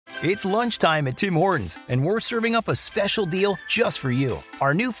It's lunchtime at Tim Hortons, and we're serving up a special deal just for you.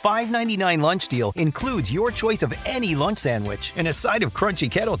 Our new $5.99 lunch deal includes your choice of any lunch sandwich and a side of crunchy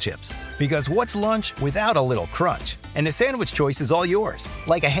kettle chips. Because what's lunch without a little crunch? And the sandwich choice is all yours,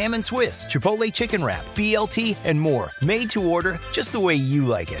 like a ham and Swiss, Chipotle chicken wrap, BLT, and more, made to order just the way you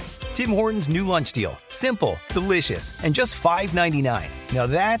like it. Tim Hortons' new lunch deal. Simple, delicious, and just $5.99. Now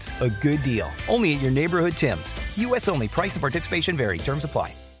that's a good deal. Only at your neighborhood Tim's. U.S. only. Price and participation vary. Terms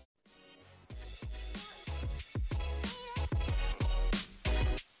apply.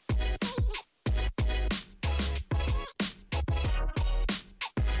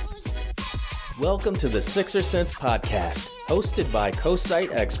 Welcome to the Sixer Sense podcast, hosted by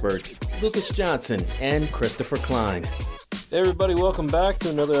co-site experts Lucas Johnson and Christopher Klein. Hey everybody, welcome back to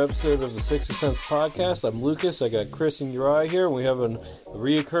another episode of the Sixer Sense podcast. I'm Lucas, I got Chris and Uriah here, and we have a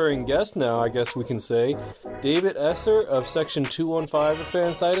reoccurring guest now, I guess we can say, David Esser of Section 215 of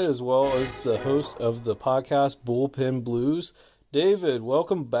Fansided, as well as the host of the podcast Bullpen Blues. David,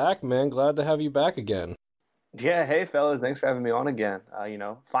 welcome back, man. Glad to have you back again. Yeah, hey fellas, thanks for having me on again.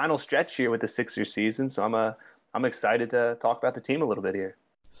 Final stretch here with the Sixers season, so I'm excited to talk about the team a little bit here.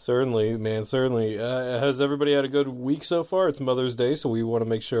 Certainly, man, certainly. Has everybody had a good week so far? It's Mother's Day, so we want to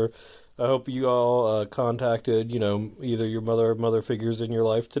make sure. I hope you all contacted, either your mother or mother figures in your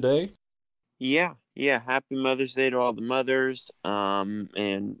life today. Yeah. Happy Mother's Day to all the mothers.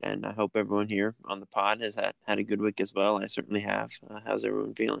 And I hope everyone here on the pod has had a good week as well. I certainly have. How's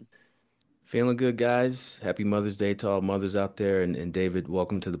everyone feeling? Feeling good, guys. Happy Mother's Day to all mothers out there. And David,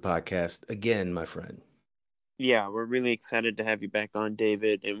 welcome to the podcast again, my friend. Yeah, we're really excited to have you back on,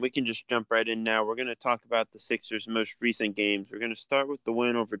 David. And we can just jump right in now. We're going to talk about the Sixers' most recent games. We're going to start with the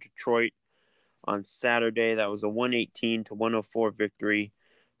win over Detroit on Saturday. That was a 118-104 victory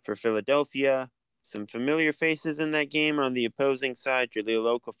for Philadelphia. Some familiar faces in that game on the opposing side.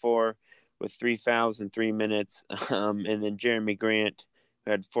 Jahlil Okafor with 3 fouls in 3 minutes. And then Jeremy Grant, who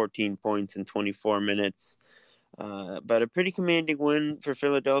had 14 points in 24 minutes. But a pretty commanding win for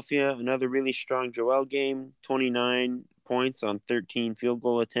Philadelphia. Another really strong Joel game, 29 points on 13 field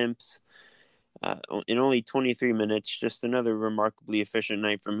goal attempts in only 23 minutes. Just another remarkably efficient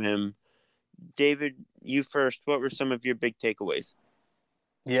night from him. David, you first. What were some of your big takeaways?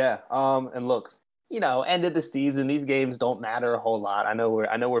 Yeah, and look, end of the season, these games don't matter a whole lot. I know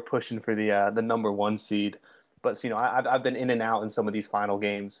we're pushing for the number 1 seed, but I've been in and out in some of these final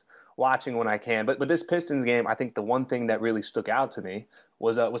games, watching when I can. But this Pistons game, I think the one thing that really stuck out to me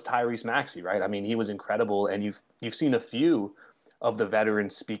was Tyrese Maxey, right? I mean, he was incredible, and you've seen a few of the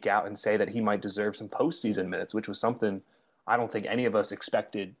veterans speak out and say that he might deserve some postseason minutes, which was something I don't think any of us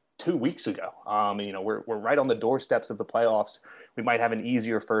expected 2 weeks ago. We're right on the doorsteps of the playoffs. We might have an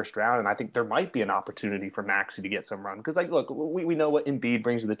easier first round, and I think there might be an opportunity for Maxey to get some run. Because, look, we know what Embiid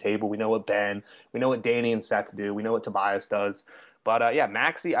brings to the table. We know what Ben, we know what Danny and Seth do. We know what Tobias does. But,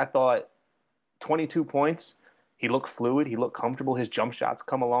 Maxey, I thought 22 points. He looked fluid. He looked comfortable. His jump shots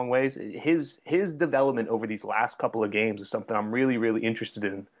come a long ways. His development over these last couple of games is something I'm really, really interested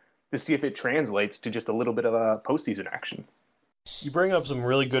in to see if it translates to just a little bit of a postseason action. You bring up some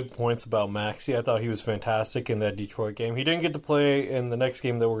really good points about Maxey. I thought he was fantastic in that Detroit game. He didn't get to play in the next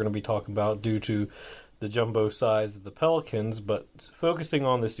game that we're going to be talking about due to the jumbo size of the Pelicans, but focusing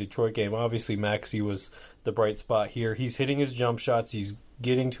on this Detroit game, obviously Maxey was the bright spot here. He's hitting his jump shots. He's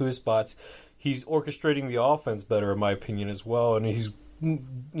getting to his spots. He's orchestrating the offense better, in my opinion, as well, and he's,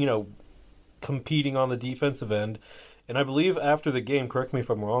 competing on the defensive end. And I believe after the game, correct me if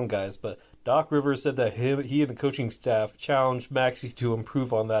I'm wrong, guys, but Doc Rivers said that he and the coaching staff challenged Maxey to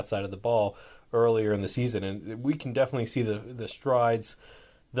improve on that side of the ball earlier in the season. And we can definitely see the strides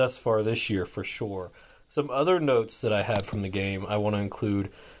thus far this year for sure. Some other notes that I had from the game I want to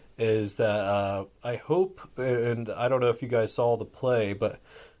include is that I hope, and I don't know if you guys saw the play, but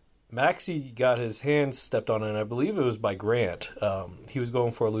Maxey got his hand stepped on, and I believe it was by Grant. He was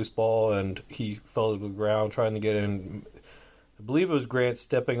going for a loose ball, and he fell to the ground trying to get in. I believe it was Grant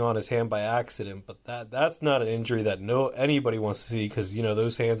stepping on his hand by accident, but that's not an injury that anybody wants to see because,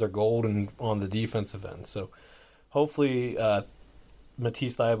 those hands are golden on the defensive end. So hopefully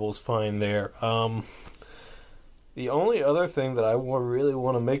Matisse Thybulle is fine there. The only other thing that I really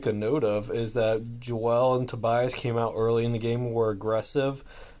want to make a note of is that Joel and Tobias came out early in the game, were aggressive,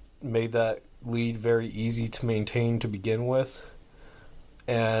 made that lead very easy to maintain to begin with.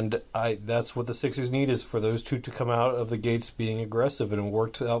 And that's what the Sixers need, is for those two to come out of the gates being aggressive, and it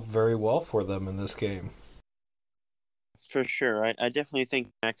worked out very well for them in this game. For sure. I definitely think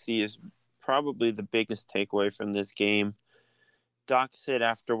Maxey is probably the biggest takeaway from this game. Doc said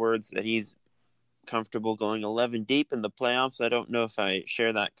afterwards that he's comfortable going 11 deep in the playoffs. I don't know if I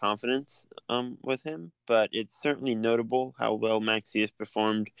share that confidence with him, but it's certainly notable how well Maxey has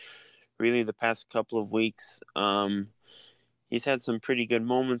performed really the past couple of weeks. He's had some pretty good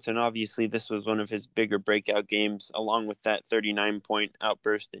moments, and obviously this was one of his bigger breakout games, along with that 39-point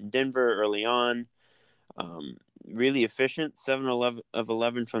outburst in Denver early on. Really efficient, 7 of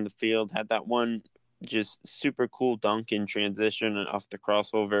 11 from the field, had that one just super cool dunk in transition and off the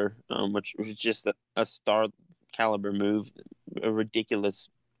crossover, which was just a star caliber move, a ridiculous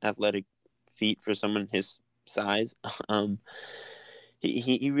athletic feat for someone his size.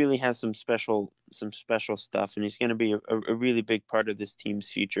 He really has some special stuff, and he's going to be a really big part of this team's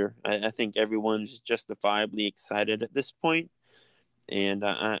future. I think everyone's justifiably excited at this point, and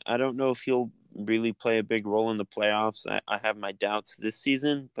I don't know if he'll really play a big role in the playoffs. I have my doubts this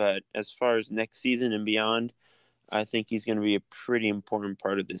season, but as far as next season and beyond, I think he's going to be a pretty important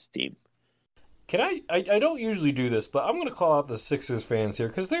part of this team. I don't usually do this, but I'm going to call out the Sixers fans here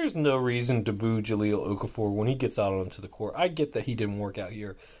because there's no reason to boo Jahlil Okafor when he gets out onto the court. I get that he didn't work out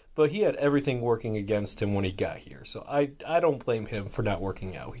here, but he had everything working against him when he got here. So I don't blame him for not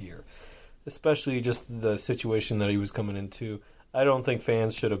working out here, especially just the situation that he was coming into. I don't think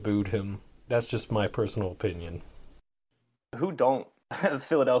fans should have booed him. That's just my personal opinion. Who don't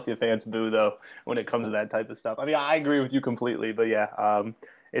Philadelphia fans boo, though, when it comes to that type of stuff? I mean, I agree with you completely, but yeah,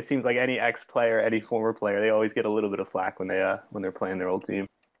 it seems like any ex-player, any former player, they always get a little bit of flack when they're playing their old team.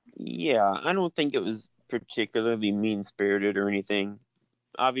 Yeah, I don't think it was particularly mean-spirited or anything.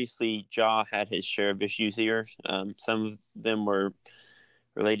 Obviously, Ja had his share of issues here. Some of them were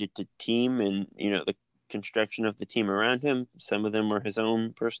related to team and, the construction of the team around him. Some of them were his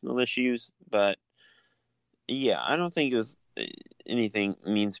own personal issues. But, yeah, I don't think it was anything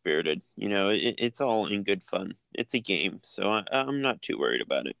mean-spirited. It's all in good fun. It's a game, so I'm not too worried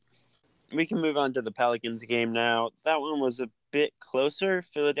about it. We can move on to the Pelicans game now. That one was a bit closer.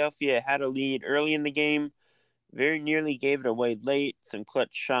 Philadelphia had a lead early in the game, very nearly gave it away late. Some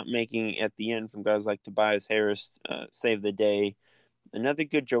clutch shot making at the end from guys like Tobias Harris saved the day. Another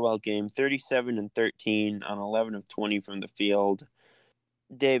good Joel game, 37 and 13 on 11 of 20 from the field.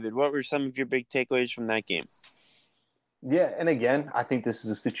 David, what were some of your big takeaways from that game? Yeah, and again, I think this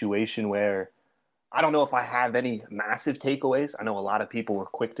is a situation where I don't know if I have any massive takeaways. I know a lot of people were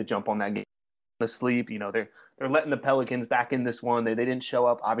quick to jump on that game to sleep. They're letting the Pelicans back in this one. They didn't show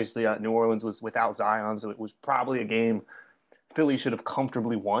up. Obviously, New Orleans was without Zion, so it was probably a game Philly should have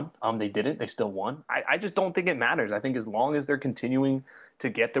comfortably won. They didn't. They still won. I just don't think it matters. I think as long as they're continuing to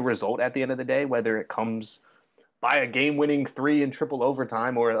get the result at the end of the day, whether it comes by a game-winning 3 in triple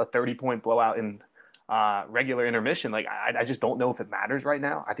overtime or a 30-point blowout in regular intermission, I just don't know if it matters right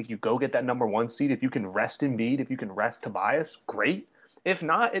now. I think you go get that number 1 seed. If you can rest Embiid, if you can rest Tobias, great. If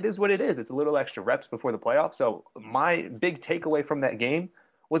not, it is what it is. It's a little extra reps before the playoffs. So my big takeaway from that game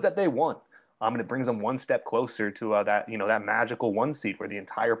was that they won. And it brings them one step closer to that magical 1 seed where the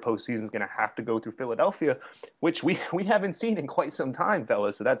entire postseason is going to have to go through Philadelphia, which we haven't seen in quite some time,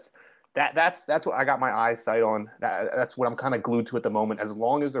 fellas. So that's what I got my eyesight on. That's what I'm kind of glued to at the moment. As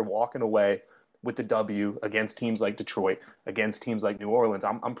long as they're walking away with the W against teams like Detroit, against teams like New Orleans,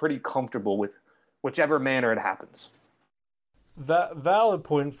 I'm pretty comfortable with whichever manner it happens. Valid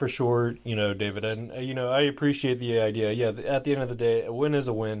point for sure, David. And, I appreciate the idea. Yeah, at the end of the day, a win is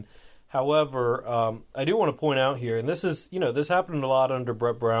a win. However, I do want to point out here, and this is, this happened a lot under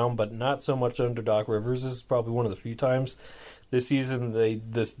Brett Brown, but not so much under Doc Rivers. This is probably one of the few times this season they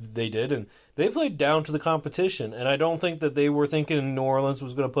did, and they played down to the competition. And I don't think that they were thinking New Orleans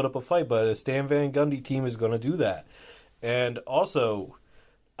was going to put up a fight, but a Stan Van Gundy team is going to do that. And also,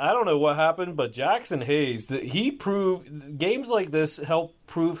 I don't know what happened, but Jackson Hayes, he proved games like this help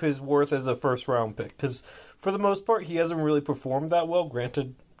prove his worth as a first-round pick. Because for the most part, he hasn't really performed that well.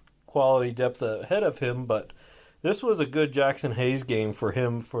 Granted, quality depth ahead of him, but this was a good Jackson Hayes game for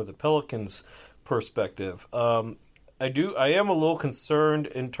him for the Pelicans perspective. I am a little concerned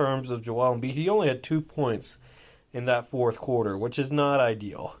in terms of Joel Embiid. He only had 2 points in that fourth quarter, which is not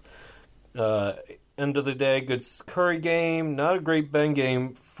ideal. End of the day, good Curry game, not a great Ben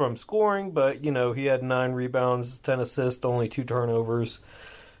game from scoring, but he had 9 rebounds, 10 assists, only 2 turnovers.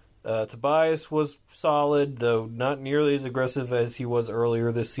 Tobias was solid, though not nearly as aggressive as he was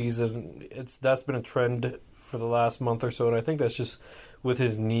earlier this season. That's been a trend for the last month or so, and I think that's just with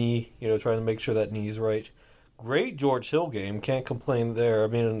his knee, trying to make sure that knee's right. Great George Hill game, can't complain there. I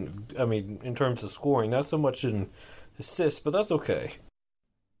mean, in terms of scoring, not so much in assists, but that's okay.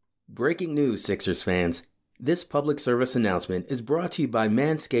 Breaking news, Sixers fans. This public service announcement is brought to you by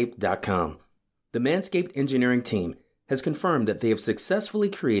Manscaped.com. The Manscaped engineering team has confirmed that they have successfully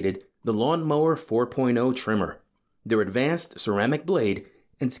created the Lawnmower 4.0 trimmer. Their advanced ceramic blade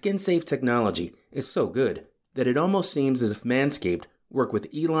and skin-safe technology is so good that it almost seems as if Manscaped worked with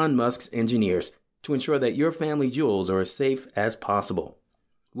Elon Musk's engineers to ensure that your family jewels are as safe as possible.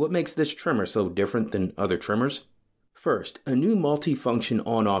 What makes this trimmer so different than other trimmers? First, a new multi-function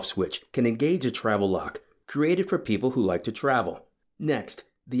on-off switch can engage a travel lock, created for people who like to travel. Next,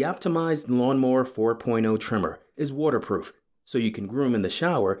 the optimized Lawnmower 4.0 trimmer is waterproof, so you can groom in the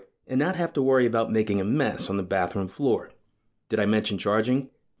shower and not have to worry about making a mess on the bathroom floor. Did I mention charging?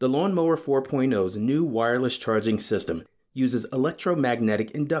 The Lawnmower 4.0's new wireless charging system uses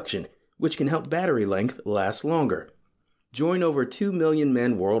electromagnetic induction, which can help battery length last longer. Join over 2 million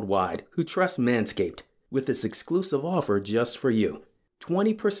men worldwide who trust Manscaped with this exclusive offer just for you.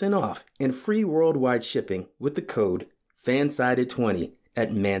 20% off and free worldwide shipping with the code FANSIDED20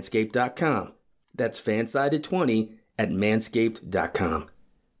 at manscaped.com. That's FANSIDED20 at manscaped.com.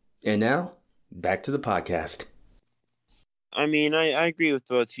 And now, back to the podcast. I mean, I agree with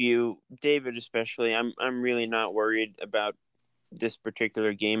both of you, David especially. I'm really not worried about this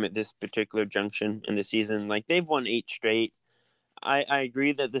particular game at this particular junction in the season. Like, they've won 8 straight. I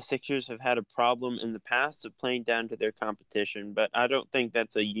agree that the Sixers have had a problem in the past of playing down to their competition, but I don't think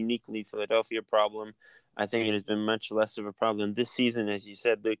that's a uniquely Philadelphia problem. I think it has been much less of a problem this season, as you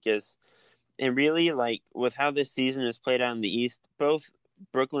said, Lucas. And really, like, with how this season has played out in the East, both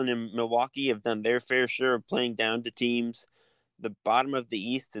Brooklyn and Milwaukee have done their fair share of playing down to teams. The bottom of the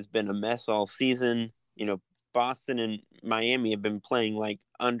East has been a mess all season. You know, Boston and Miami have been playing like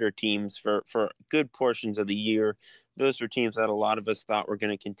under teams for good portions of the year. Those were teams that a lot of us thought were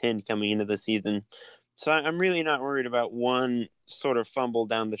going to contend coming into the season. So I'm really not worried about one sort of fumble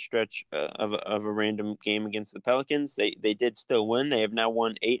down the stretch of a random game against the Pelicans. They did still win. They have now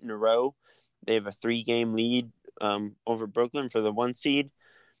won 8 in a row. They have a 3-game lead over Brooklyn for the 1 seed.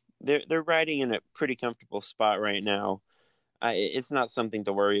 They're riding in a pretty comfortable spot right now. It's not something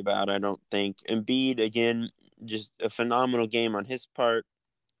to worry about, I don't think. Embiid, again, just a phenomenal game on his part.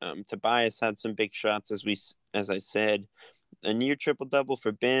 Tobias had some big shots, as I said. A near triple-double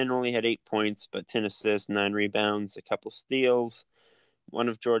for Ben, only had 8 points, but 10 assists, 9 rebounds, a couple steals. One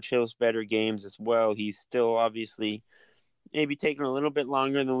of George Hill's better games as well. He's still obviously maybe taking a little bit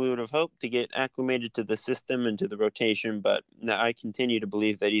longer than we would have hoped to get acclimated to the system and to the rotation, but I continue to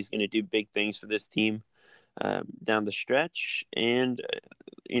believe that he's going to do big things for this team down the stretch. And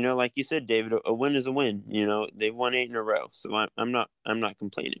like you said, David, a win is a win. They've won 8 in a row, so I'm not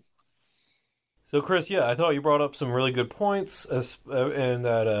complaining. So Chris, yeah, I thought you brought up some really good points in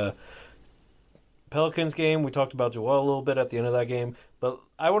that Pelicans game. We talked about Joel a little bit at the end of that game, but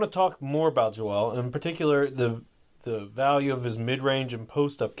I want to talk more about Joel, in particular the value of his mid-range and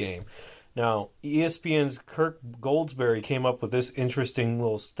post-up game. Now, ESPN's Kirk Goldsberry came up with this interesting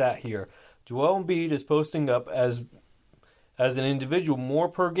little stat here. Joel Embiid is posting up as an individual more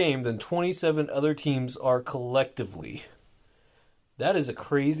per game than 27 other teams are collectively. That is a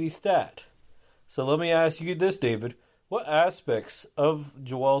crazy stat. So let me ask you this, David. What aspects of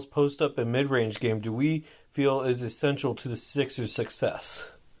Joel's post-up and mid-range game do we feel is essential to the Sixers'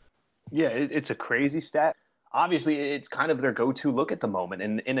 success? Yeah, it's a crazy stat. Obviously, it's kind of their go-to look at the moment.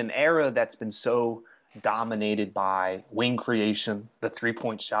 And in an era that's been so dominated by wing creation, the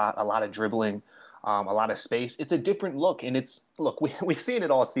three-point shot, a lot of dribbling, a lot of space, it's a different look. And we've seen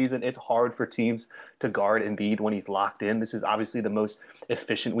it all season. It's hard for teams to guard Embiid when he's locked in. This is obviously the most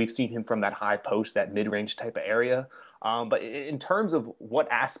efficient we've seen him from that high post, that mid-range type of area. But in terms of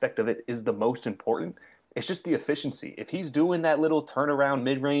what aspect of it is the most important, it's just the efficiency. If he's doing that little turnaround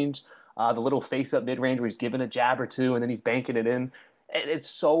mid-range, the little face-up mid-range where he's giving a jab or two and then he's banking it in, it's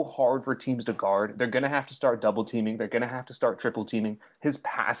so hard for teams to guard. They're going to have to start double-teaming. They're going to have to start triple-teaming. His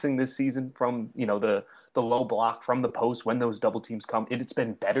passing this season from the low block from the post when those double teams come, it's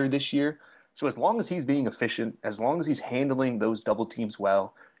been better this year. So as long as he's being efficient, as long as he's handling those double teams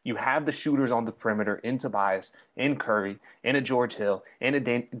well, you have the shooters on the perimeter in Tobias, in Curry, in a George Hill, in a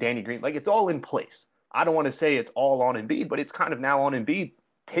Danny Green. Like, it's all in place. I don't want to say it's all on Embiid, but it's kind of now on Embiid.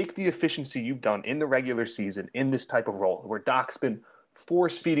 Take the efficiency you've done in the regular season in this type of role where Doc's been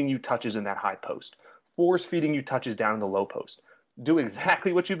force-feeding you touches in that high post, force-feeding you touches down in the low post. Do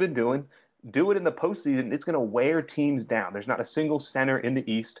exactly what you've been doing. Do it in the postseason. It's going to wear teams down. There's not a single center in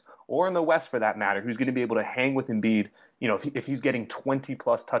the East or in the West, for that matter, who's going to be able to hang with Embiid, if he's getting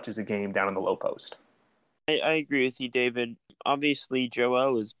 20-plus touches a game down in the low post. I agree with you, David. Obviously,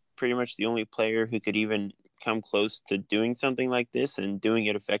 Joel is pretty much the only player who could even come close to doing something like this and doing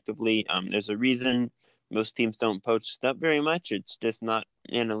it effectively. There's a reason most teams don't post up very much. It's just not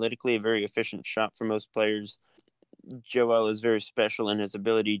analytically a very efficient shot for most players. Joel is very special in his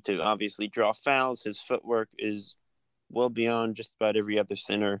ability to obviously draw fouls. His footwork is well beyond just about every other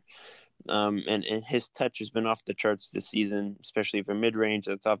center. And his touch has been off the charts this season, especially for mid-range.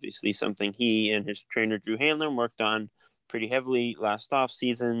 That's obviously something he and his trainer Drew Hanlon worked on pretty heavily last off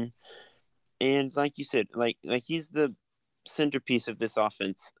season. And like you said, like he's the centerpiece of this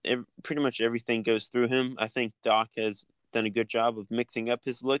offense. Pretty much everything goes through him. I think Doc has done a good job of mixing up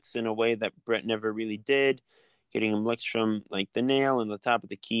his looks in a way that Brett never really did, getting him looks from like the nail and the top of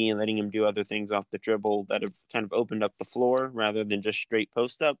the key and letting him do other things off the dribble that have kind of opened up the floor rather than just straight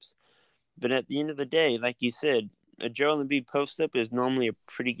post-ups. But at the end of the day, like you said, a Joel Embiid post-up is normally a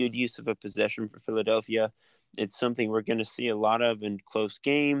pretty good use of a possession for Philadelphia. It's something we're going to see a lot of in close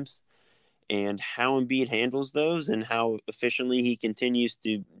games. And how Embiid handles those and how efficiently he continues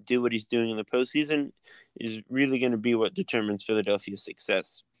to do what he's doing in the postseason is really going to be what determines Philadelphia's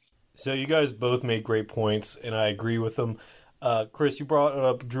success. So you guys both made great points, and I agree with them. Chris, you brought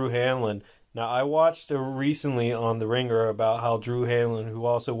up Drew Hanlon. Now, I watched recently on The Ringer about how Drew Hanlon, who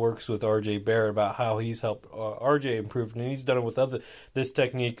also works with R.J. Barrett, about how he's helped R.J. improve, and he's done it with this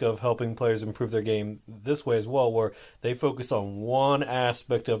technique of helping players improve their game this way as well, where they focus on one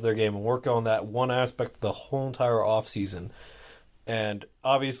aspect of their game and work on that one aspect the whole entire offseason. And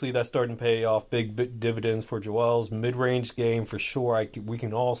obviously that's starting to pay off big dividends for Joel's mid-range game for sure. We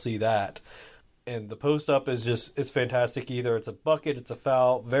can all see that. And the post-up is it's fantastic. Either it's a bucket, it's a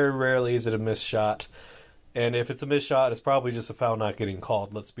foul. Very rarely is it a missed shot. And if it's a missed shot, it's probably just a foul not getting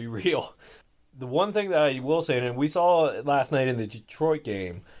called. Let's be real. The one thing that I will say, and we saw last night in the Detroit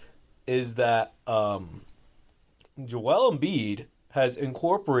game, is that Joel Embiid has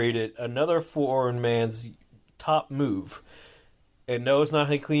incorporated another foreign man's top move. And no, it's not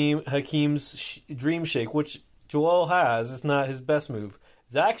Hakeem's dream shake, which Joel has. It's not his best move.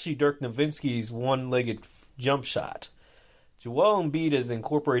 It's actually Dirk Nowitzki's one-legged jump shot. Joel Embiid is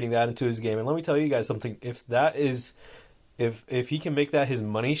incorporating that into his game. And let me tell you guys something. If he can make that his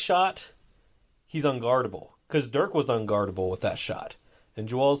money shot, he's unguardable. Because Dirk was unguardable with that shot. And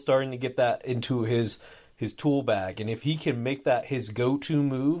Joel's starting to get that into his tool bag. And if he can make that his go-to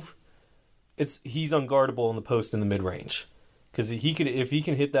move, he's unguardable in the post and the mid-range. Because if he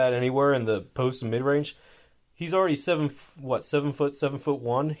can hit that anywhere in the post and mid-range, he's already 7 foot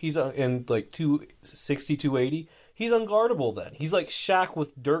 7'1". He's in like 260, 280. He's unguardable then. He's like Shaq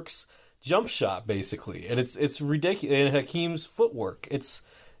with Dirk's jump shot basically, and it's ridiculous. And Hakeem's footwork, it's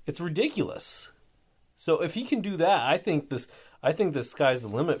ridiculous. So if he can do that, I think the sky's the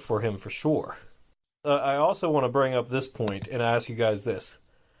limit for him for sure. I also want to bring up this point and ask you guys this.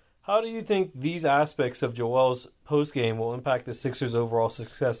 How do you think these aspects of Joel's postgame will impact the Sixers' overall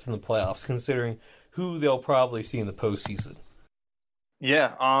success in the playoffs, considering who they'll probably see in the postseason?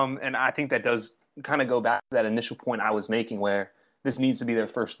 Yeah, and I think that does kind of go back to that initial point I was making where this needs to be their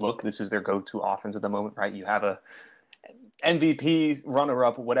first look. This is their go-to offense at the moment, right? You have a MVP,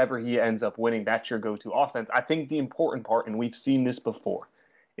 runner-up, whatever he ends up winning, that's your go-to offense. I think the important part, and we've seen this before,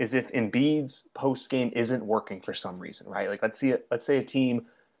 is if Embiid's postgame isn't working for some reason, right? Like let's say a team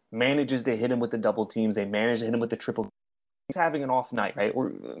manages to hit him with the double teams, they manage to hit him with the triple. He's having an off night, right?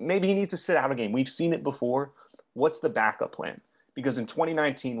 Or maybe he needs to sit out a game. We've seen it before. What's the backup plan? Because in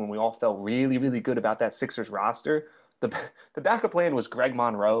 2019, when we all felt really, really good about that Sixers roster, the backup plan was Greg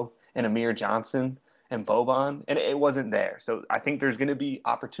Monroe and Amir Johnson and Boban, and it wasn't there. So I think there's going to be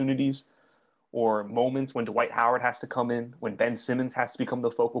opportunities or moments when Dwight Howard has to come in, when Ben Simmons has to become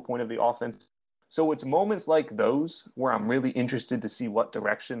the focal point of the offense. So it's moments like those where I'm really interested to see what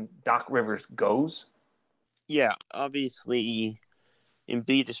direction Doc Rivers goes. Yeah, obviously,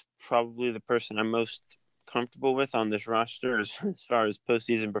 Embiid is probably the person I'm most comfortable with on this roster as far as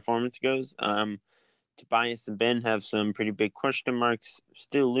postseason performance goes. Tobias and Ben have some pretty big question marks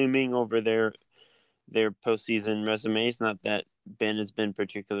still looming over their postseason resumes. Not that Ben has been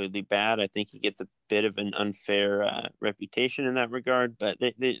particularly bad. I think he gets a bit of an unfair reputation in that regard, but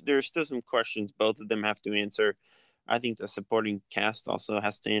there are still some questions both of them have to answer. I think the supporting cast also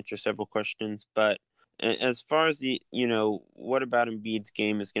has to answer several questions, but as far as what about Embiid's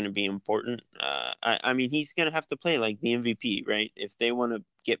game is going to be important? I mean, he's going to have to play like the MVP, right? If they want to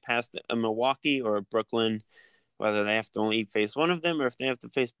get past a Milwaukee or a Brooklyn, whether they have to only face one of them or if they have to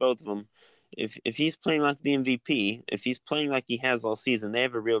face both of them, if he's playing like the MVP, if he's playing like he has all season, they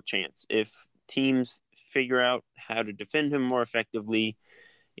have a real chance. If teams figure out how to defend him more effectively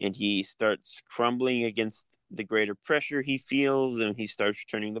and he starts crumbling against the greater pressure he feels and he starts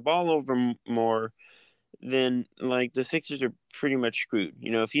turning the ball over more, then like the Sixers are pretty much screwed.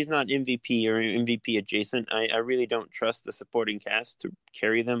 If he's not MVP or MVP adjacent, I really don't trust the supporting cast to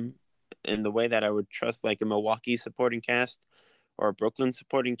carry them in the way that I would trust like a Milwaukee supporting cast or a Brooklyn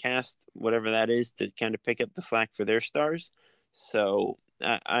supporting cast, whatever that is, to kind of pick up the slack for their stars. So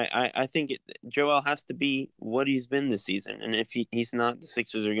I think Joel has to be what he's been this season. And if he's not, the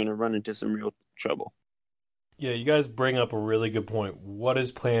Sixers are going to run into some real trouble. Yeah, you guys bring up a really good point. What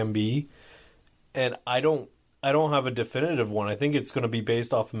is plan B? And I don't have a definitive one. I think it's going to be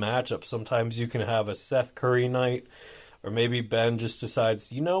based off matchups. Sometimes you can have a Seth Curry night, or maybe Ben just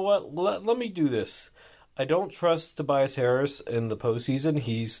decides, you know what, let me do this. I don't trust Tobias Harris in the postseason.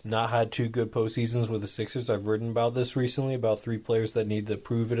 He's not had 2 good postseasons with the Sixers. I've written about this recently, about 3 players that need to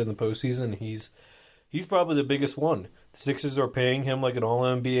prove it in the postseason. He's probably the biggest one. The Sixers are paying him like an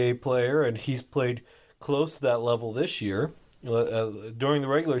All-NBA player, and he's played close to that level this year. During the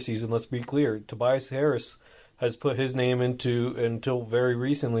regular season, let's be clear, Tobias Harris has put his name into, until very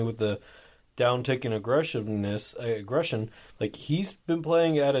recently with the downtick in aggression, like he's been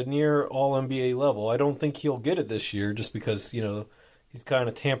playing at a near All-NBA level. I don't think he'll get it this year just because, he's kind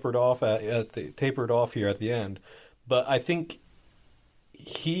of tapered off here at the end. But I think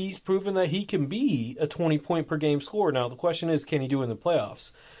he's proven that he can be a 20-point per game scorer. Now, the question is, can he do it in the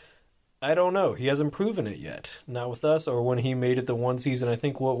playoffs? I don't know. He hasn't proven it yet. Not with us, or when he made it the one season, I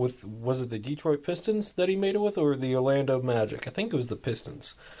think, was it the Detroit Pistons that he made it with, or the Orlando Magic? I think it was the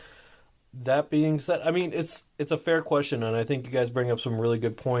Pistons. That being said, I mean, it's a fair question, and I think you guys bring up some really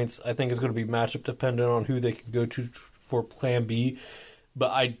good points. I think it's going to be matchup dependent on who they can go to for plan B.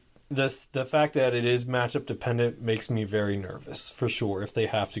 But the fact that it is matchup dependent makes me very nervous, for sure, if they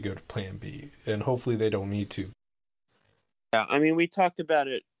have to go to plan B. And hopefully they don't need to. Yeah, I mean, we talked about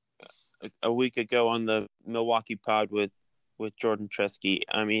it a week ago on the Milwaukee pod with Jordan Tresky.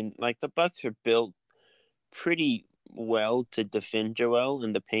 I mean, like, the Bucks are built pretty well to defend Joel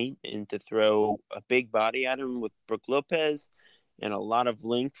in the paint and to throw a big body at him with Brook Lopez and a lot of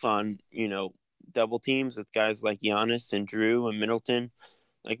length on, double teams with guys like Giannis and Drew and Middleton.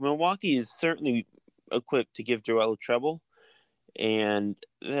 Like, Milwaukee is certainly equipped to give Joel trouble. And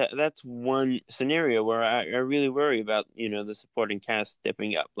that's one scenario where I really worry about, the supporting cast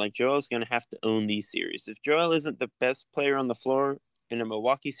stepping up. Like, Joel's going to have to own these series. If Joel isn't the best player on the floor in a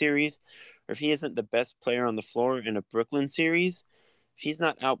Milwaukee series, or if he isn't the best player on the floor in a Brooklyn series, if he's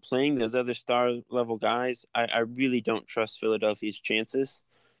not outplaying those other star-level guys, I really don't trust Philadelphia's chances.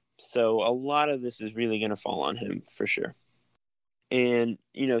 So a lot of this is really going to fall on him, for sure. And,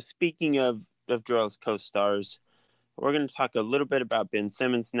 speaking of Joel's co-stars, we're going to talk a little bit about Ben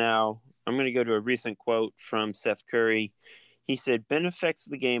Simmons now. I'm going to go to a recent quote from Seth Curry. He said, Ben affects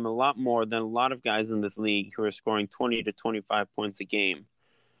the game a lot more than a lot of guys in this league who are scoring 20 to 25 points a game.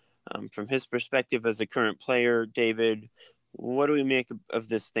 From his perspective as a current player, David, what do we make of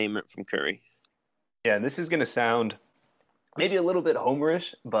this statement from Curry? Yeah, this is going to sound maybe a little bit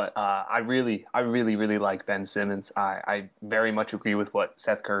homerish, but I really like Ben Simmons. I very much agree with what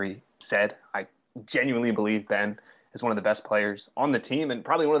Seth Curry said. I genuinely believe Ben is one of the best players on the team and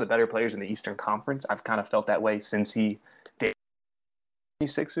probably one of the better players in the Eastern Conference. I've kind of felt that way since he did the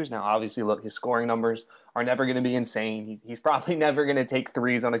Sixers. Now, obviously, look, his scoring numbers are never going to be insane. He's probably never going to take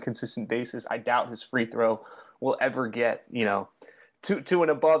threes on a consistent basis. I doubt his free throw will ever get, to an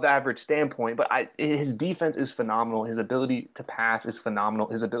above average standpoint, but his defense is phenomenal. His ability to pass is phenomenal.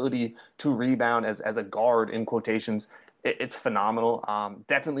 His ability to rebound as a guard, in quotations, it's phenomenal.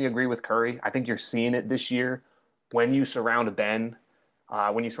 Definitely agree with Curry. I think you're seeing it this year when you surround Ben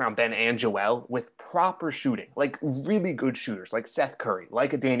and Joel with proper shooting, like really good shooters, like Seth Curry,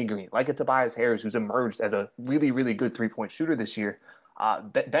 like a Danny Green, like a Tobias Harris, who's emerged as a really, really good three-point shooter this year.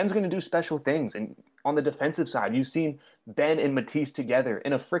 Ben's going to do special things. And on the defensive side, you've seen Ben and Matisse together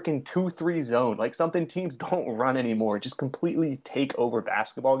in a freaking 2-3 zone, like something teams don't run anymore, just completely take over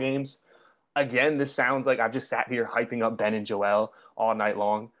basketball games. Again, this sounds like I've just sat here hyping up Ben and Joel all night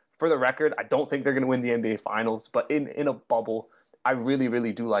long. For the record, I don't think they're going to win the NBA Finals, but in a bubble, I really,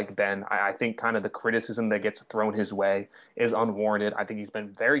 really do like Ben. I think kind of the criticism that gets thrown his way is unwarranted. I think he's been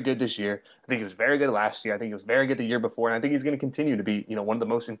very good this year. I think he was very good last year. I think he was very good the year before, and I think he's going to continue to be, one of the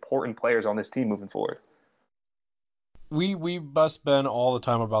most important players on this team moving forward. We bust Ben all the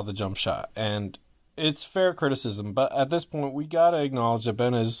time about the jump shot, and it's fair criticism, but at this point, we got to acknowledge that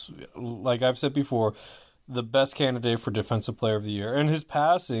Ben is, like I've said before, the best candidate for Defensive Player of the Year. And his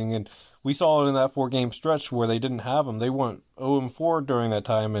passing, and we saw it in that 4-game stretch where they didn't have him. They went 0-4 during that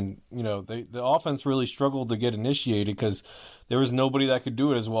time, and the offense really struggled to get initiated because there was nobody that could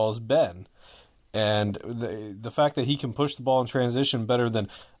do it as well as Ben. And the fact that he can push the ball in transition better than...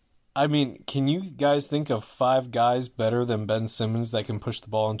 I mean, can you guys think of 5 guys better than Ben Simmons that can push the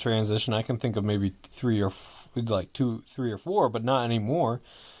ball in transition? I can think of maybe 3 or 4, but not anymore.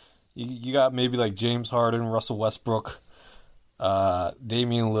 You got maybe like James Harden, Russell Westbrook,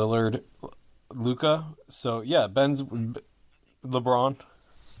 Damian Lillard, Luka. So yeah, Ben's LeBron.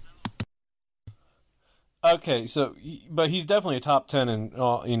 Okay, so but he's definitely a top 10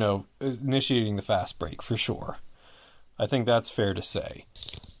 in initiating the fast break for sure. I think that's fair to say.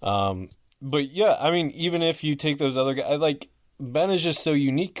 But yeah, I mean, even if you take those other guys, like Ben is just so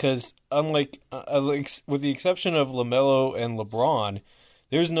unique because unlike with the exception of LaMelo and LeBron,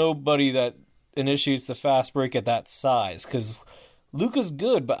 there's nobody that initiates the fast break at that size. Because Luka's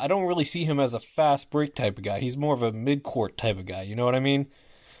good, but I don't really see him as a fast break type of guy. He's more of a mid-court type of guy. You know what I mean?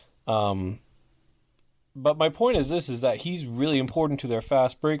 But my point is this: is that he's really important to their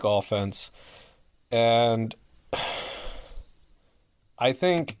fast break offense, and I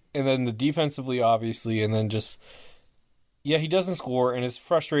think, and then the defensively, obviously, and then just, yeah, he doesn't score, and it's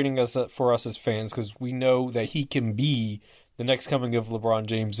frustrating for us as fans because we know that he can be the next coming of LeBron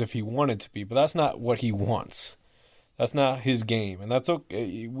James if he wanted to be, but that's not what he wants. That's not his game, and that's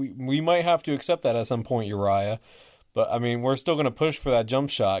okay. We might have to accept that at some point, Uriah, but I mean, we're still going to push for that jump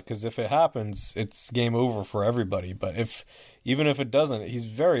shot because if it happens, it's game over for everybody. But even if it doesn't, he's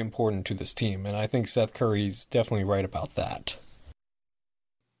very important to this team, and I think Seth Curry's definitely right about that.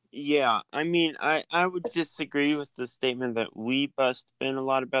 Yeah, I mean, I would disagree with the statement that we bust Ben a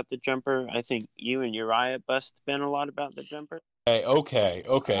lot about the jumper. I think you and Uriah bust Ben a lot about the jumper. Okay.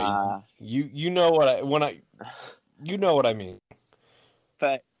 You know what you know what I mean.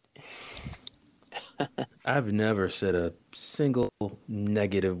 But I've never said a single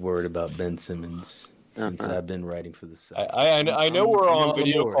negative word about Ben Simmons since I've been writing for the site. I know we're on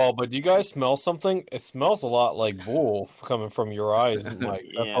video call, but do you guys smell something? It smells a lot like bull coming from your eyes, Mike.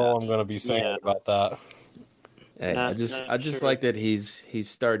 That's all I'm going to be saying about that. Hey, I just like that he's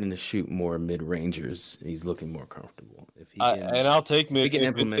starting to shoot more mid-rangers. He's looking more comfortable. If he can, and I'll take mid. Can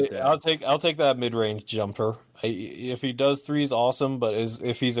implement that. I'll take that mid-range jumper. If he does threes, awesome. But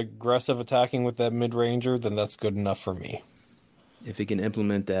if he's aggressive attacking with that mid-ranger, then that's good enough for me. If he can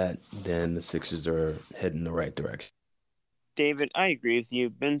implement that, then the Sixers are heading the right direction. David, I agree with you.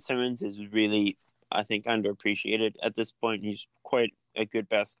 Ben Simmons is really, I think, underappreciated at this point. He's quite a good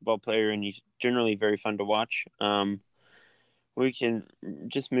basketball player, and he's generally very fun to watch. We can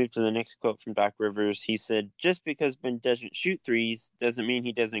just move to the next quote from Doc Rivers. He said, "Just because Ben doesn't shoot threes doesn't mean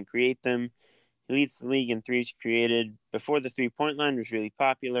he doesn't create them. He leads the league in threes created. Before the three-point line was really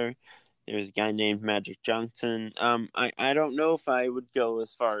popular, there was a guy named Magic Johnson." I don't know if I would go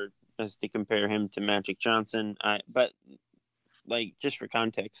as far as to compare him to Magic Johnson, but like just for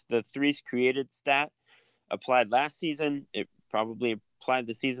context, the threes created stat applied last season. It probably applied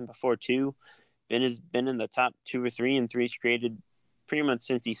the season before too. Ben has been in the top 2 or 3 in threes created pretty much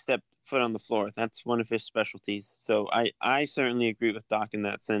since he stepped foot on the floor. That's one of his specialties. So I certainly agree with Doc in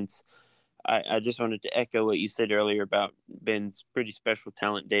that sense. I just wanted to echo what you said earlier about Ben's pretty special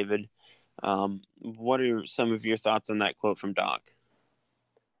talent, David. What are some of your thoughts on that quote from Doc?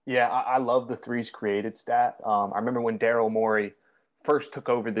 Yeah, I love the threes created stat. I remember when Daryl Morey first took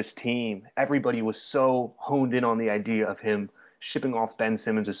over this team, everybody was so honed in on the idea of him shipping off Ben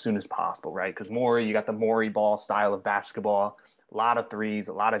Simmons as soon as possible, right? Because Morey, you got the Morey ball style of basketball, a lot of threes,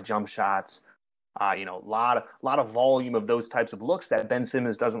 a lot of jump shots, a lot of volume of those types of looks that Ben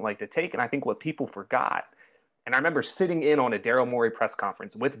Simmons doesn't like to take. And I think what people forgot, and I remember sitting in on a Daryl Morey press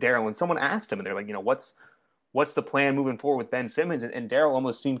conference with Daryl, and someone asked him, and they're like, what's the plan moving forward with Ben Simmons? And Daryl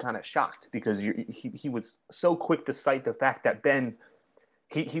almost seemed kind of shocked because he was so quick to cite the fact that Ben,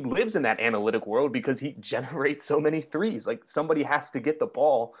 he lives in that analytic world because he generates so many threes. Like, somebody has to get the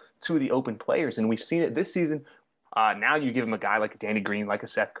ball to the open players. And we've seen it this season. Now you give him a guy like a Danny Green, like a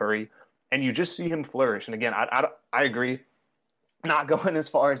Seth Curry, and you just see him flourish. And again, I agree. Not going as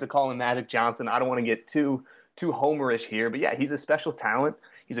far as to call him Magic Johnson. I don't want to get too homerish here. But yeah, he's a special talent.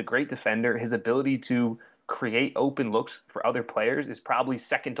 He's a great defender. His ability to create open looks for other players is probably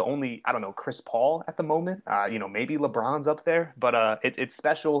second to only, I don't know, Chris Paul at the moment. Maybe LeBron's up there, but it's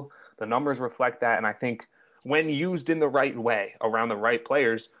special. The numbers reflect that. And I think when used in the right way around the right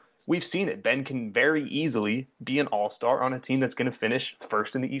players, we've seen it. Ben can very easily be an all-star on a team that's going to finish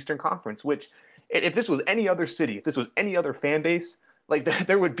first in the Eastern Conference, which if this was any other city, if this was any other fan base, like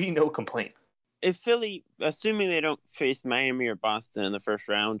there would be no complaint. If Philly, assuming they don't face Miami or Boston in the first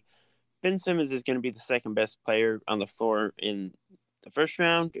round, Ben Simmons is going to be the second best player on the floor in the first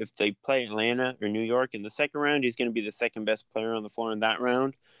round. If they play Atlanta or New York in the second round, he's going to be the second best player on the floor in that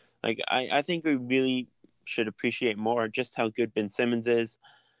round. Like, I think we really should appreciate more just how good Ben Simmons is.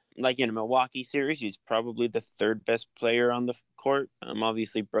 Like in a Milwaukee series, he's probably the third best player on the court.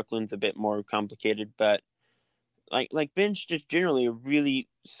 Obviously, Brooklyn's a bit more complicated, but like Ben's just generally a really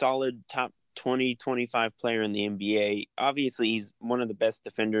solid top 20, 25 player in the NBA. Obviously, he's one of the best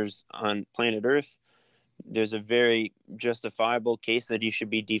defenders on planet Earth. There's a very justifiable case that he should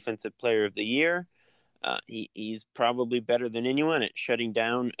be Defensive Player of the Year. He's probably better than anyone at shutting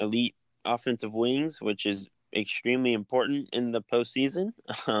down elite offensive wings, which is extremely important in the postseason.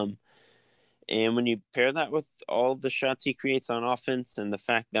 And when you pair that with all the shots he creates on offense and the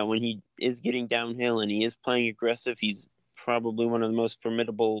fact that when he is getting downhill and he is playing aggressive, he's probably one of the most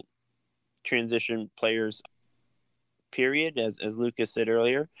formidable transition players, period, as Lucas said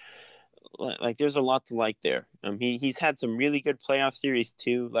earlier. Like, there's a lot to like there. He's had some really good playoff series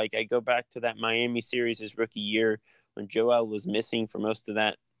too. Like, I go back to that Miami series his rookie year when Joel was missing for most of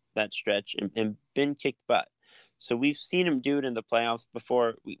that stretch, and Ben kicked butt. So we've seen him do it in the playoffs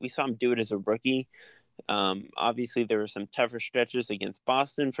before. We saw him do it as a rookie. Obviously, there were some tougher stretches against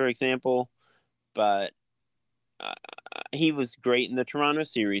Boston, for example, but he was great in the Toronto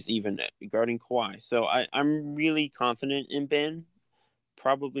series, even guarding Kawhi. So I'm really confident in Ben,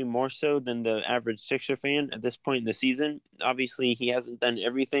 probably more so than the average Sixer fan at this point in the season. Obviously, he hasn't done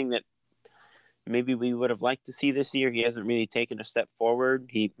everything that maybe we would have liked to see this year. He hasn't really taken a step forward.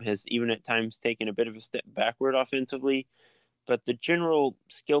 He has even at times taken a bit of a step backward offensively. But the general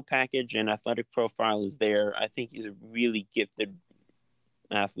skill package and athletic profile is there. I think he's a really gifted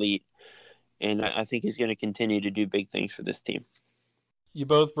athlete, and I think he's going to continue to do big things for this team. You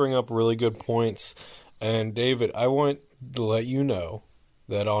both bring up really good points. And David, I want to let you know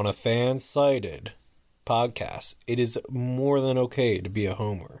that on a fan-sided podcast, it is more than okay to be a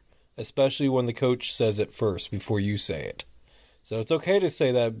homer, especially when the coach says it first before you say it. So it's okay to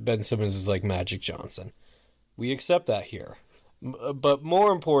say that Ben Simmons is like Magic Johnson. We accept that here. But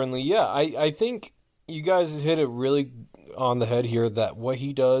more importantly, yeah, I think you guys hit it really on the head here that what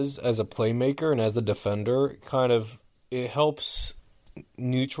he does as a playmaker and as a defender kind of, it helps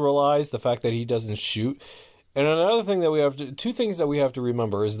neutralize the fact that he doesn't shoot. And another thing that two things that we have to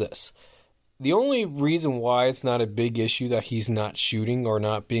remember is this. The only reason why it's not a big issue that he's not shooting or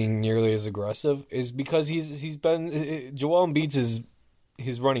not being nearly as aggressive is because he's been, Joel Embiid's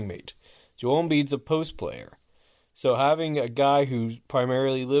his running mate. Joel Embiid's a post player. So having a guy who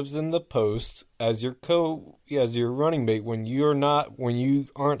primarily lives in the post as your running mate when you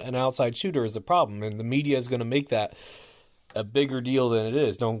aren't an outside shooter is a problem, and the media is going to make that a bigger deal than it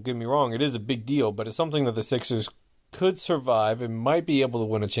is. Don't get me wrong, it is a big deal, but it's something that the Sixers could survive and might be able to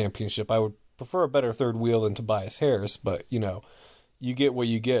win a championship. I would prefer a better third wheel than Tobias Harris, but you get what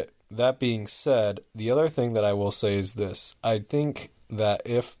you get. That being said, the other thing that I will say is this. I think that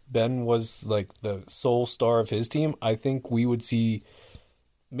if Ben was like the sole star of his team, I think we would see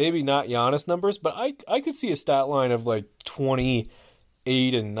maybe not Giannis numbers, but I could see a stat line of like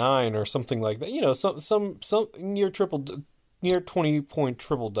 28 and 9 or something like that. Some near 20-point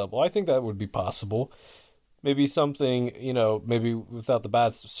triple double. I think that would be possible. Maybe something, maybe without the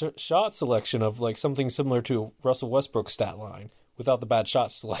bad shot selection of like something similar to Russell Westbrook's stat line without the bad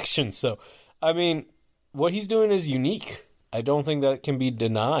shot selection. So, I mean, what he's doing is unique. I don't think that can be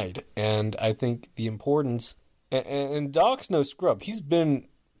denied. And I think the importance, and Doc's no scrub. He's been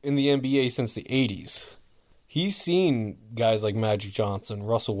in the NBA since the 80s. He's seen guys like Magic Johnson,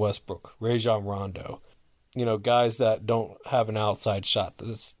 Russell Westbrook, Rajon Rondo, guys that don't have an outside shot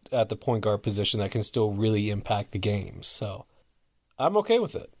that's at the point guard position that can still really impact the game. So I'm okay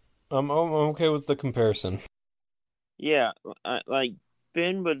with it. I'm okay with the comparison. Yeah, like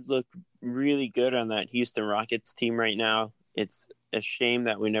Ben would look really good on that Houston Rockets team right now. It's a shame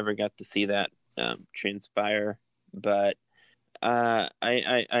that we never got to see that transpire, but I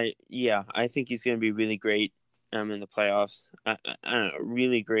think he's going to be really great in the playoffs. I don't know,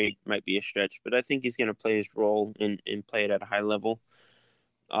 really great might be a stretch, but I think he's going to play his role and play it at a high level.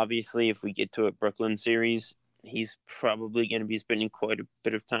 Obviously, if we get to a Brooklyn series, he's probably going to be spending quite a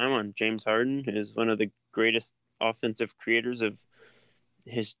bit of time on James Harden, who is one of the greatest offensive creators of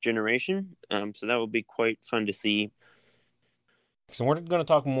his generation. So that will be quite fun to see. So we're going to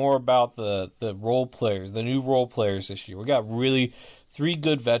talk more about the role players, the new role players this year. We got really 3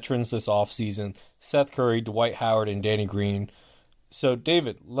 good veterans this offseason, Seth Curry, Dwight Howard, and Danny Green. So,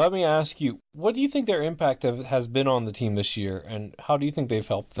 David, let me ask you, what do you think their impact has been on the team this year, and how do you think they've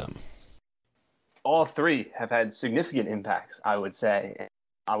helped them? All 3 have had significant impacts, I would say.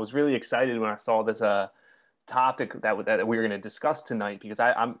 I was really excited when I saw this topic that we were going to discuss tonight because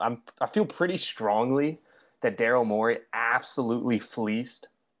I feel pretty strongly that Daryl Morey absolutely fleeced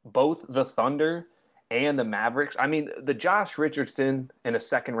both the Thunder and the Mavericks. I mean, the Josh Richardson and a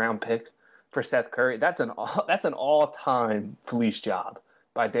second-round pick for Seth Curry, that's an all-time fleece job.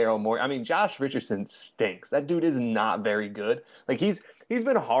 by Daryl Morey. I mean, Josh Richardson stinks. That dude is not very good. Like he's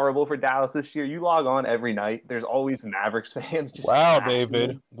been horrible for Dallas this year. You log on every night. There's always Mavericks fans. Just Wow, trashing David.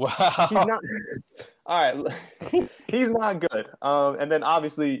 him. Wow. He's not. All right, he's not good. And then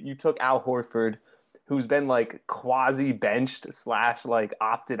obviously you took Al Horford, who's been like quasi benched / like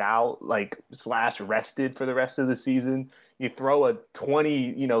opted out / rested for the rest of the season. You throw a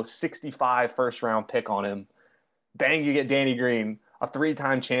 65 first round pick on him. Bang, you get Danny Green, a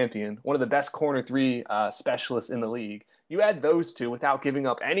 3-time champion, one of the best corner three specialists in the league. You add those two without giving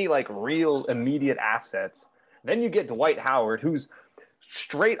up any like real immediate assets. Then you get Dwight Howard, who's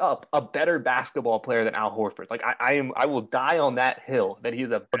straight up a better basketball player than Al Horford. Like I will die on that hill that he's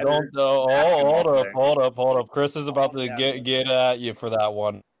a better. Hold up. Chris is about to get at you for that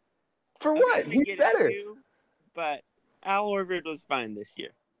one. For what? He's better. But Al Horford was fine this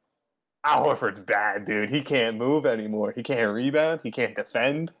year. Al Horford's bad, dude. He can't move anymore. He can't rebound. He can't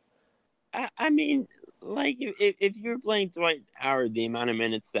defend. I mean, like if you're playing Dwight Howard, the amount of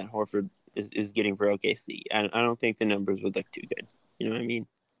minutes that Horford is getting for OKC, I don't think the numbers would look too good. You know what I mean?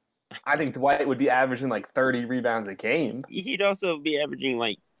 I think Dwight would be averaging like 30 rebounds a game. He'd also be averaging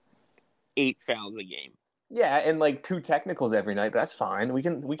like 8 fouls a game. Yeah, and like 2 technicals every night. But that's fine. We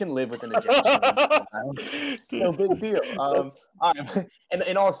can live with an ejection. No big deal. All right. And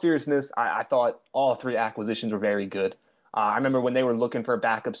in all seriousness, I thought all 3 acquisitions were very good. I remember when they were looking for a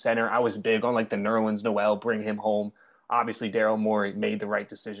backup center, I was big on like the Nerlens Noel, bring him home. Obviously, Daryl Morey made the right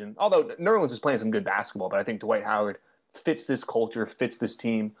decision. Although Nerlens is playing some good basketball, but I think Dwight Howard fits this culture, fits this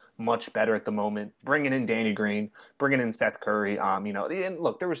team much better at the moment. Bringing in Danny Green, bringing in Seth Curry. And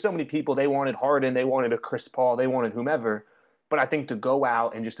look, there were so many people. They wanted Harden, they wanted a Chris Paul, they wanted whomever. But I think to go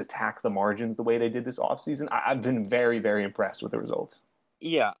out and just attack the margins the way they did this offseason, I've been very, very impressed with the results.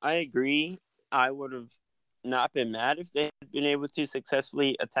 Yeah, I agree. I would have not been mad if they had been able to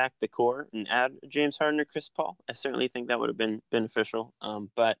successfully attack the core and add James Harden or Chris Paul. I certainly think that would have been beneficial.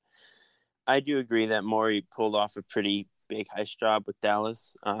 But I do agree that Morey pulled off a pretty big heist job with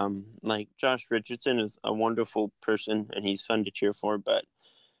Dallas. Like Josh Richardson is a wonderful person and he's fun to cheer for, but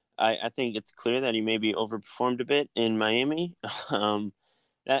I think it's clear that he maybe overperformed a bit in Miami.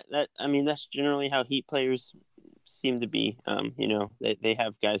 That's generally how Heat players seem to be. They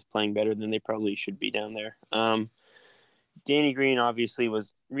have guys playing better than they probably should be down there. Danny Green obviously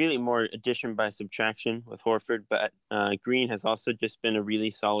was really more addition by subtraction with Horford, but Green has also just been a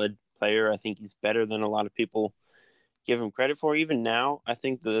really solid player. I think he's better than a lot of people give him credit for. Even now, I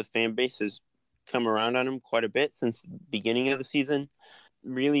think the fan base has come around on him quite a bit since the beginning of the season.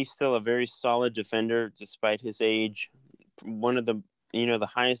 Really still a very solid defender despite his age. One of the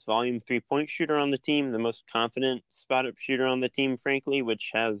highest volume 3-point shooter on the team, the most confident spot-up shooter on the team, frankly, which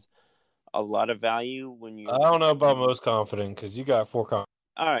has a lot of value when you. I don't know about most confident because you got Furkan.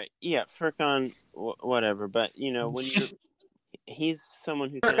 All right, yeah, Furkan, whatever, but when you're, he's someone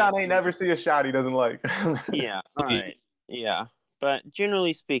who. Furkan ain't never see a shot he doesn't like. Yeah, all right, yeah, but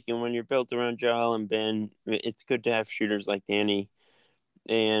generally speaking, when you're built around Joel and Ben, it's good to have shooters like Danny.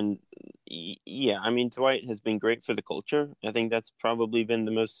 And yeah, I mean, Dwight has been great for the culture. I think that's probably been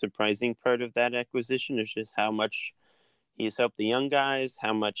the most surprising part of that acquisition is just how much he has helped the young guys,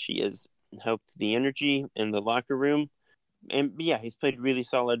 how much he has helped the energy in the locker room. And yeah, he's played really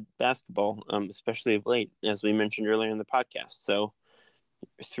solid basketball, especially of late, as we mentioned earlier in the podcast. So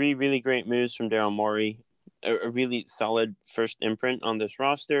 3 really great moves from Daryl Morey, a really solid first imprint on this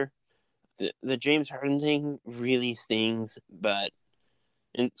roster. The James Harden thing really stings, but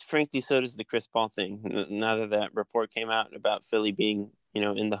and frankly, so does the Chris Paul thing. Now that report came out about Philly being,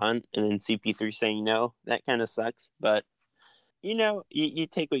 in the hunt and then CP3 saying no, that kind of sucks. But, you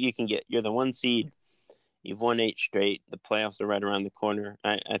take what you can get. You're the 1 seed. You've won 8 straight. The playoffs are right around the corner.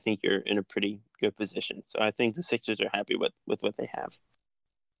 I think you're in a pretty good position. So I think the Sixers are happy with what they have.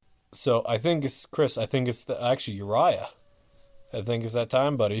 So I think it's Chris. I think it's actually Uriah. I think it's that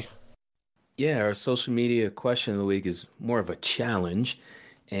time, buddy. Yeah, our social media question of the week is more of a challenge.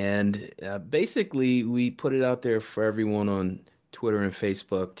 And basically, we put it out there for everyone on Twitter and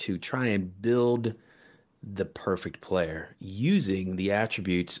Facebook to try and build the perfect player using the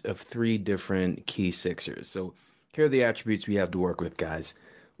attributes of 3 different key Sixers. So here are the attributes we have to work with, guys.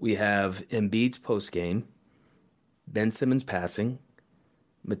 We have Embiid's postgame, Ben Simmons' passing,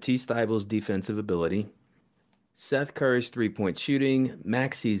 Matisse Thybulle's defensive ability, Seth Curry's 3-point shooting,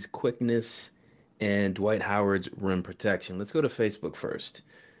 Maxi's quickness, and Dwight Howard's rim protection. Let's go to Facebook first.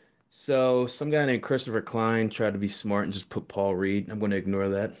 So some guy named Christopher Klein tried to be smart and just put Paul Reed. I'm going to ignore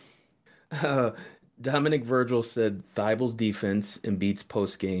that. Dominic Virgil said Thybulle's defense, Embiid's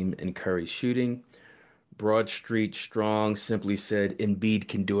postgame, and Curry's shooting. Broad Street Strong simply said Embiid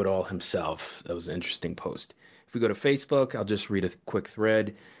can do it all himself. That was an interesting post. If we go to Facebook, I'll just read a quick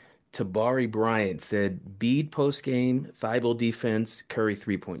thread. Tabari Bryant said Bede post game, Thibault defense, Curry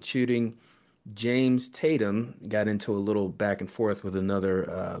 3-point shooting. James Tatum got into a little back and forth with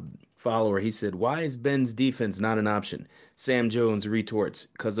another follower. He said, "Why is Ben's defense not an option?" Sam Jones retorts,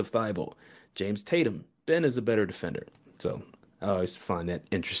 "Because of Thibault." James Tatum, Ben is a better defender. So I always find that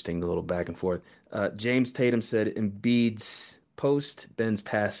interesting, the little back and forth. James Tatum said Embiid's post, Ben's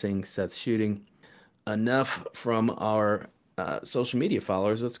passing, Seth shooting. Enough from our social media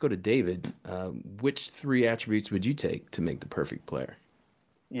followers. Let's go to David. Which 3 attributes would you take to make the perfect player?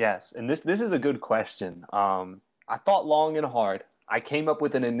 Yes, and this is a good question. I thought long and hard. I came up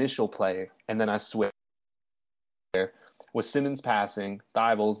with an initial play, and then I switched. With Simmons passing,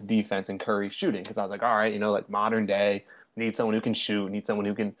 Thibault's defense, and Curry shooting, because I was like, all right, like modern day, need someone who can shoot, need someone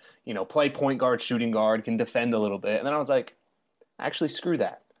who can, play point guard, shooting guard, can defend a little bit. And then I was like, actually, screw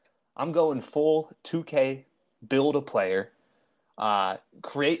that. I'm going full 2K, build a player,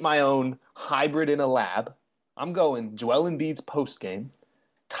 create my own hybrid in a lab. I'm going Joel Embiid's post game,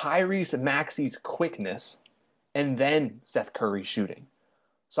 Tyrese Maxey's quickness, and then Seth Curry shooting.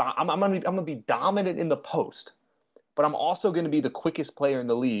 So I'm gonna be dominant in the post, but I'm also going to be the quickest player in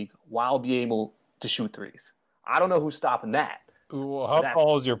the league while be able to shoot threes. I don't know who's stopping that. Well, how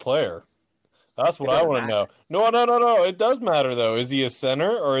tall is your player? That's what I want to know. No. It does matter, though. Is he a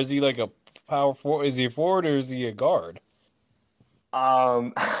center, or is he like a power forward? Is he a forward, or is he a guard?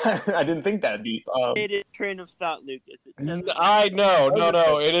 I didn't think that deep. Train of thought, Lucas. I know.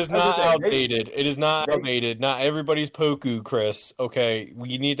 No. It is not outdated. It is not outdated. Not everybody's Poku, Chris. Okay,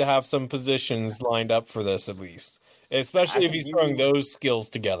 we need to have some positions lined up for this at least. Especially if he's throwing those skills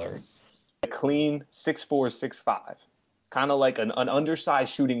together. A clean 6'4", 6'5", kind of like an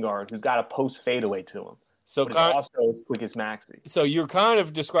undersized shooting guard who's got a post fadeaway to him. So but also as quick as Maxey. So you're kind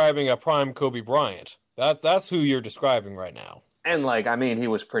of describing a prime Kobe Bryant. That's who you're describing right now. And he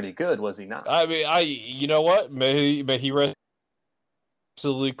was pretty good, was he not? You know what? May he rest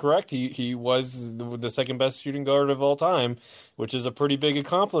absolutely correct. He was the second best shooting guard of all time, which is a pretty big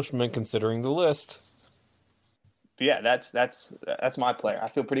accomplishment considering the list. Yeah, that's my player. I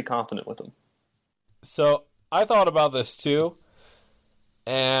feel pretty confident with him. So I thought about this too,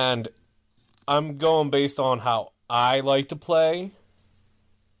 and I'm going based on how I like to play.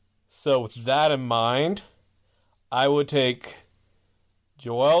 So with that in mind, I would take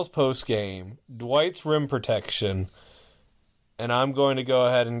Joel's post game, Dwight's rim protection, and I'm going to go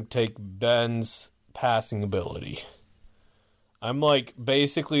ahead and take Ben's passing ability. I'm like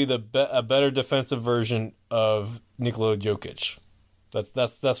basically a better defensive version of Nikola Jokic.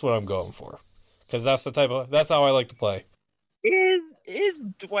 That's what I'm going for, because that's how I like to play. Is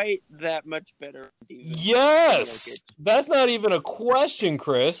Dwight that much better? Yes, that's not even a question,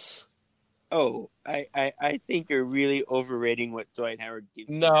 Chris. Oh, I think you're really overrating what Dwight Howard gives.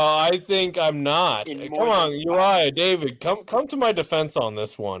 No, I think I'm not. Come on, Uriah, David, come to my defense on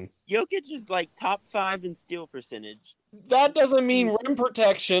this one. Jokic is like top 5 in steal percentage. That doesn't mean rim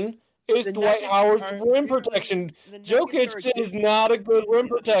protection. It's Dwight Howard's rim protection. Jokic is not a good rim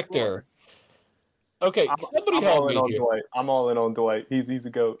protector. Okay, somebody help me here. Dwight. I'm all in on Dwight. He's a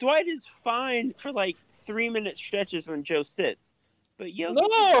GOAT. Dwight is fine for like 3-minute stretches when Joe sits. But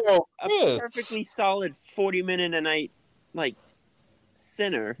Jokic is a perfectly solid 40-minute a night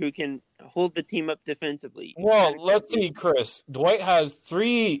center who can hold the team up defensively. Well, let's see, Chris. Dwight has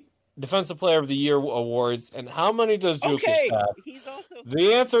 3 Defensive Player of the Year awards, and how many does Jokic have? He's also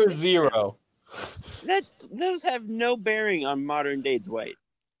the answer is 0. Those have no bearing on modern day Dwight.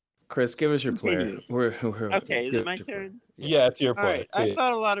 Chris, give us your player. Okay, is it my turn? Yeah, it's your player. Right. I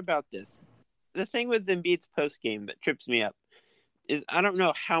thought a lot about this. The thing with Embiid's post game that trips me up is I don't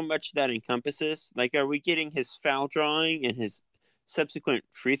know how much that encompasses. Like, are we getting his foul drawing and his subsequent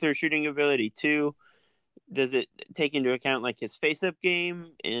free throw shooting ability too? Does it take into account like his face-up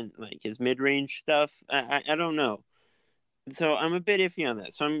game and like his mid-range stuff? I don't know. So I'm a bit iffy on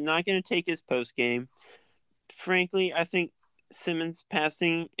that. So I'm not going to take his post game. Frankly, I think Simmons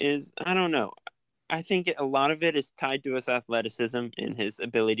passing is, I don't know. I think a lot of it is tied to his athleticism and his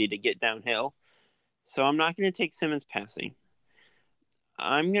ability to get downhill. So I'm not going to take Simmons passing.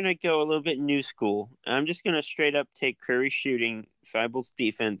 I'm going to go a little bit new school. I'm just going to straight up take Curry shooting, Thibault's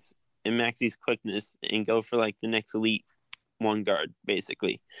defense, and Maxey's quickness and go for like the next elite 1 guard,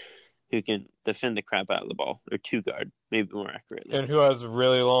 basically, who can defend the crap out of the ball, or 2 guard, maybe more accurately. And who has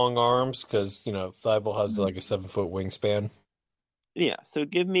really long arms, because, Thibault has like a 7-foot wingspan. Yeah, so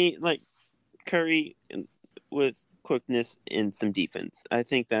give me like Curry with quickness, and some defense. I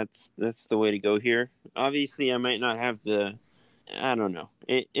think that's the way to go here. Obviously, I might not have I don't know.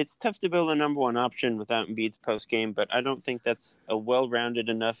 It's tough to build a number one option without Embiid's post game, but I don't think that's a well-rounded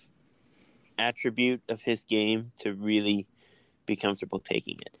enough attribute of his game to really be comfortable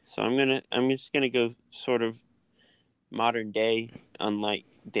taking it. So I'm just gonna go sort of modern day, unlike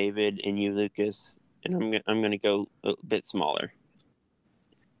David and you, Lucas, and I'm gonna go a bit smaller.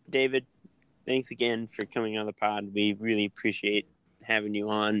 David, thanks again for coming on the pod. We really appreciate having you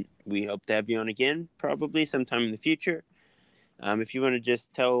on. We hope to have you on again, probably sometime in the future. If you want to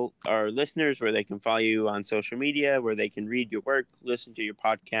just tell our listeners where they can follow you on social media, where they can read your work, listen to your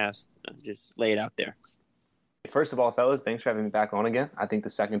podcast, just lay it out there. First of all, fellas, thanks for having me back on again. I think the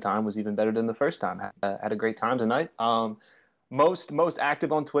second time was even better than the first time. Had a great time tonight. Most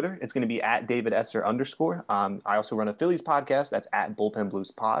active on Twitter, it's going to be at @DavidEsser_. I also run a Phillies podcast. That's at Bullpen Blues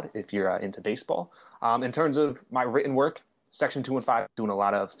Pod if you're into baseball. In terms of my written work, Section 2 and 5, doing a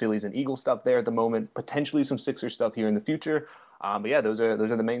lot of Phillies and Eagles stuff there at the moment, potentially some Sixers stuff here in the future. But yeah, those are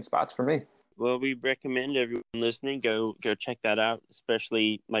the main spots for me. Well, we recommend everyone listening go check that out,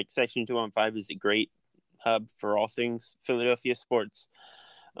 especially like Section 2 on 5 is a great hub for all things Philadelphia sports.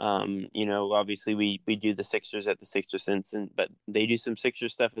 Obviously we do the Sixers at the Sixer Sense, but they do some Sixer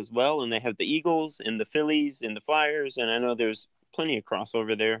stuff as well, and they have the Eagles and the Phillies and the Flyers, and I know there's plenty of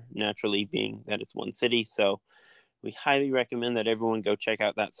crossover there, naturally being that it's one city. So we highly recommend that everyone go check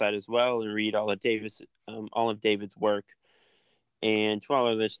out that site as well and read all of David's work. And to all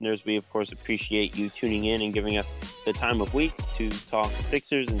our listeners, we of course appreciate you tuning in and giving us the time of week to talk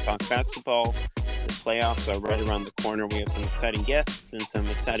Sixers and talk basketball. The playoffs are right around the corner. We have some exciting guests and some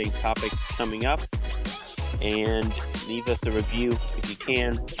exciting topics coming up. And leave us a review if you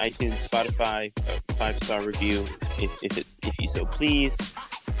can. iTunes, Spotify, a 5-star review if you so please.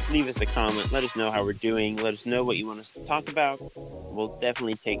 Leave us a comment. Let us know how we're doing. Let us know what you want us to talk about. We'll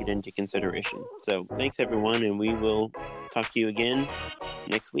definitely take it into consideration. So thanks, everyone, and we will talk to you again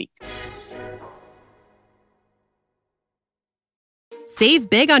next week. Save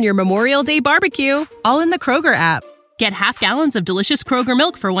big on your Memorial Day barbecue, all in the Kroger app. Get half gallons of delicious Kroger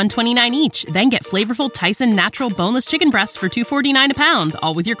milk for $1.29 each. Then get flavorful Tyson natural boneless chicken breasts for $2.49 a pound,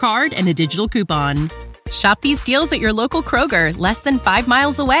 all with your card and a digital coupon. Shop these deals at your local Kroger, less than 5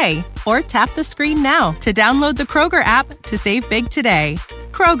 miles away. Or tap the screen now to download the Kroger app to save big today.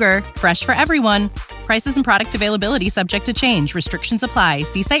 Kroger, fresh for everyone. Prices and product availability subject to change. Restrictions apply.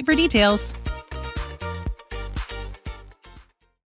 See site for details.